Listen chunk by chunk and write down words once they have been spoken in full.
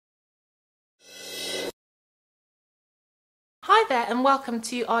Hi there and welcome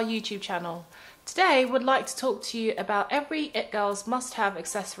to our YouTube channel. Today we'd like to talk to you about every It Girl's must-have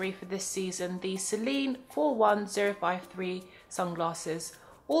accessory for this season, the Celine 41053 sunglasses,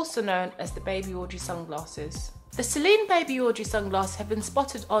 also known as the Baby Audrey sunglasses. The Celine Baby Audrey sunglasses have been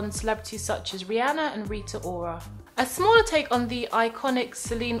spotted on celebrities such as Rihanna and Rita Ora. A smaller take on the iconic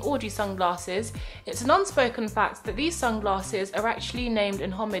Celine Audrey sunglasses, it's an unspoken fact that these sunglasses are actually named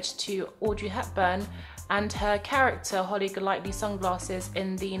in homage to Audrey Hepburn and her character Holly Golightly sunglasses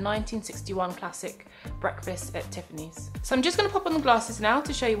in the 1961 classic Breakfast at Tiffany's. So I'm just going to pop on the glasses now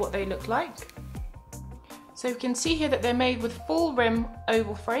to show you what they look like. So you can see here that they're made with full rim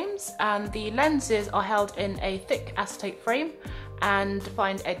oval frames and the lenses are held in a thick acetate frame and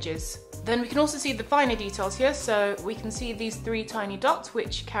defined edges. Then we can also see the finer details here, so we can see these three tiny dots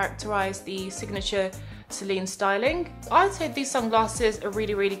which characterise the signature Celine styling. I'd say these sunglasses are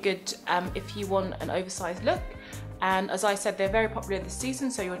really good if you want an oversized look, and as I said, they're very popular this season,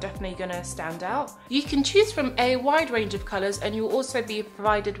 so you're definitely going to stand out. You can choose from a wide range of colours and you'll also be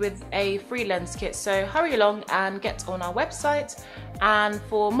provided with a free lens kit, so hurry along and get on our website. And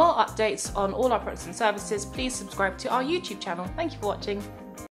for more updates on all our products and services, please subscribe to our YouTube channel. Thank you for watching.